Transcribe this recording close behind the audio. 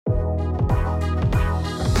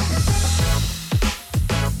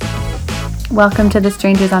Welcome to the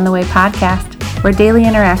Strangers on the Way podcast, where daily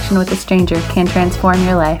interaction with a stranger can transform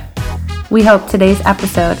your life. We hope today's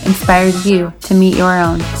episode inspires you to meet your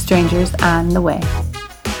own strangers on the way.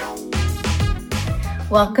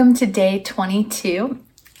 Welcome to day 22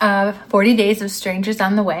 of 40 Days of Strangers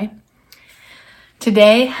on the Way.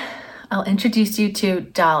 Today, I'll introduce you to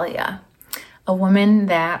Dahlia, a woman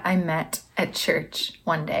that I met at church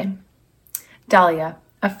one day. Dahlia,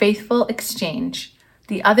 a faithful exchange,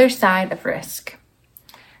 the other side of risk.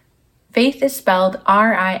 Faith is spelled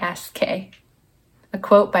R-I-S-K, a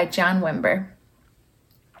quote by John Wimber.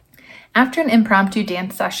 After an impromptu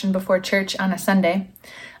dance session before church on a Sunday,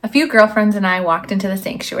 a few girlfriends and I walked into the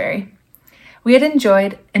sanctuary. We had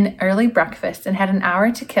enjoyed an early breakfast and had an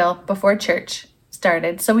hour to kill before church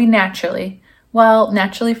started, so we naturally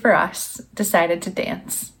for us, decided to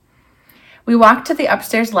dance. We walked to the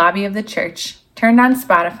upstairs lobby of the church, turned on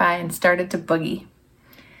Spotify, and started to boogie.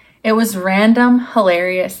 It was random,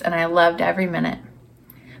 hilarious, and I loved every minute.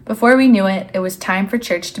 Before we knew it, it was time for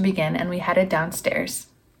church to begin, and we headed downstairs.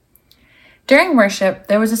 During worship,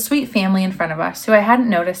 there was a sweet family in front of us who I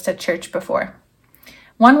hadn't noticed at church before.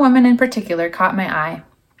 One woman in particular caught my eye.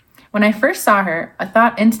 When I first saw her, a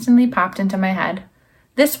thought instantly popped into my head.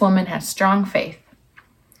 This woman has strong faith.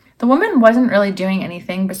 The woman wasn't really doing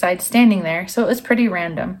anything besides standing there, so it was pretty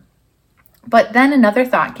random. But then another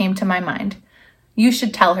thought came to my mind. You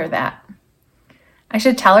should tell her that. I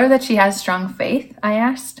should tell her that she has strong faith, I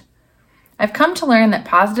asked. I've come to learn that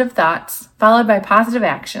positive thoughts, followed by positive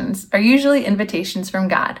actions, are usually invitations from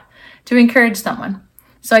God to encourage someone,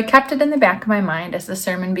 so I kept it in the back of my mind as the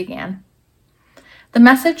sermon began. The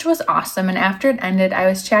message was awesome, and after it ended, I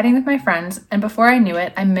was chatting with my friends, and before I knew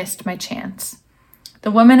it, I missed my chance.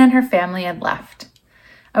 The woman and her family had left.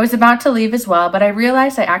 I was about to leave as well, but I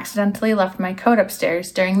realized I accidentally left my coat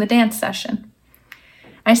upstairs during the dance session.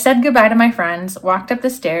 I said goodbye to my friends, walked up the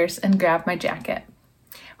stairs, and grabbed my jacket.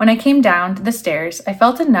 When I came down the stairs, I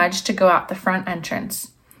felt a nudge to go out the front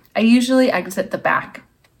entrance. I usually exit the back.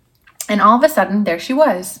 And all of a sudden, there she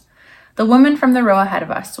was. The woman from the row ahead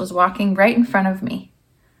of us was walking right in front of me.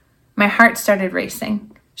 My heart started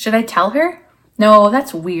racing. Should I tell her? No,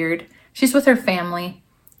 that's weird. She's with her family.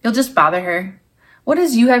 You'll just bother her. What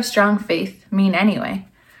does "you have strong faith" mean anyway?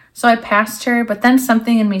 So I passed her, but then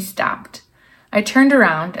something in me stopped. I turned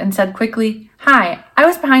around and said quickly, "Hi, I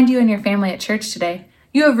was behind you and your family at church today.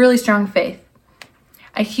 You have really strong faith."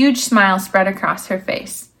 A huge smile spread across her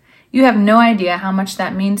face. "You have no idea how much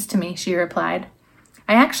that means to me," she replied.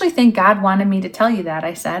 "I actually think God wanted me to tell you that,"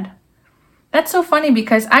 I said. "That's so funny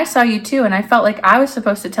because I saw you too and I felt like I was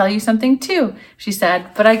supposed to tell you something too," she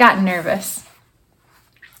said, but I got nervous.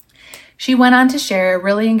 She went on to share a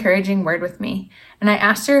really encouraging word with me, and I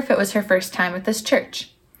asked her if it was her first time at this church.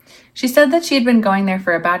 She said that she had been going there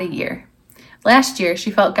for about a year. Last year, she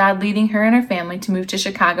felt God leading her and her family to move to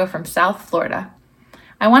Chicago from South Florida.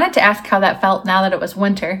 I wanted to ask how that felt now that it was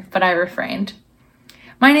winter, but I refrained.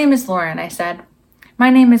 "My name is Lauren," I said. "My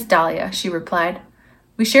name is Dahlia," she replied.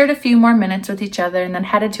 We shared a few more minutes with each other and then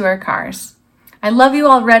headed to our cars. "I love you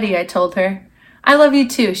already," I told her. "I love you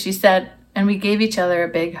too," she said, and we gave each other a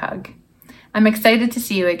big hug. "I'm excited to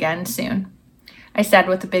see you again soon," I said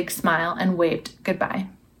with a big smile and waved goodbye.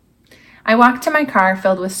 I walked to my car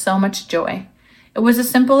filled with so much joy. It was a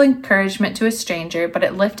simple encouragement to a stranger, but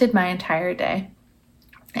it lifted my entire day.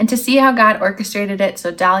 And to see how God orchestrated it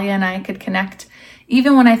so Dahlia and I could connect,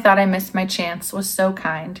 even when I thought I missed my chance, was so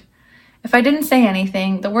kind. If I didn't say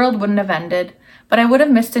anything, the world wouldn't have ended, but I would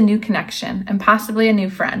have missed a new connection and possibly a new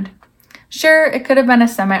friend. Sure, it could have been a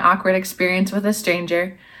semi-awkward experience with a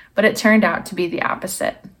stranger, but it turned out to be the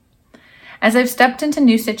opposite. As I've stepped into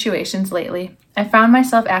new situations lately, I found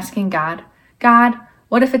myself asking God,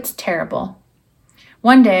 what if it's terrible?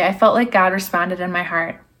 One day, I felt like God responded in my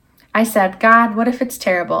heart. I said, "God, what if it's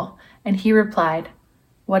terrible?" And he replied,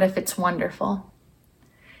 "What if it's wonderful?"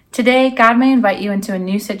 Today, God may invite you into a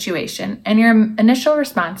new situation, and your initial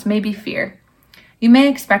response may be fear. You may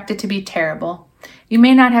expect it to be terrible. You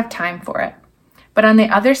may not have time for it. But on the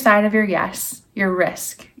other side of your yes, your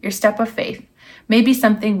risk, your step of faith, may be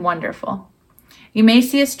something wonderful. You may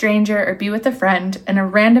see a stranger or be with a friend, and a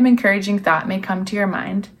random encouraging thought may come to your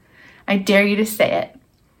mind. I dare you to say it.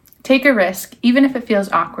 Take a risk, even if it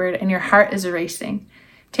feels awkward and your heart is racing.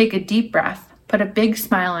 Take a deep breath, put a big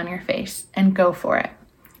smile on your face, and go for it.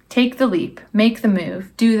 Take the leap, make the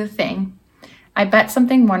move, do the thing. I bet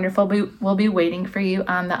something wonderful will be waiting for you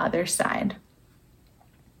on the other side.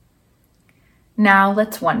 Now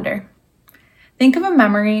let's wonder. Think of a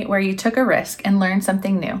memory where you took a risk and learned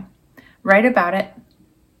something new. Write about it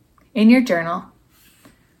in your journal,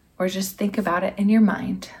 or just think about it in your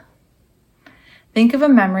mind. Think of a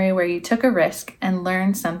memory where you took a risk and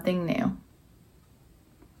learned something new.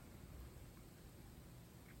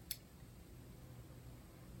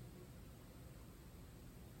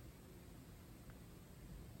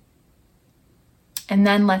 And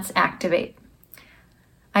then let's activate.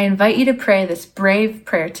 I invite you to pray this brave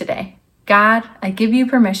prayer today. God, I give you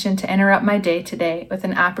permission to interrupt my day today with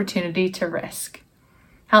an opportunity to risk.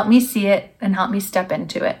 Help me see it and help me step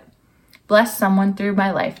into it. Bless someone through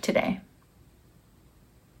my life today.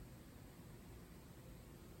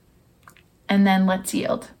 And then let's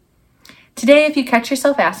yield. Today, if you catch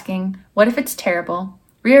yourself asking, what if it's terrible?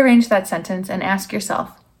 Rearrange that sentence and ask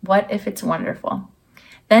yourself, what if it's wonderful?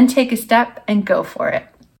 Then take a step and go for it.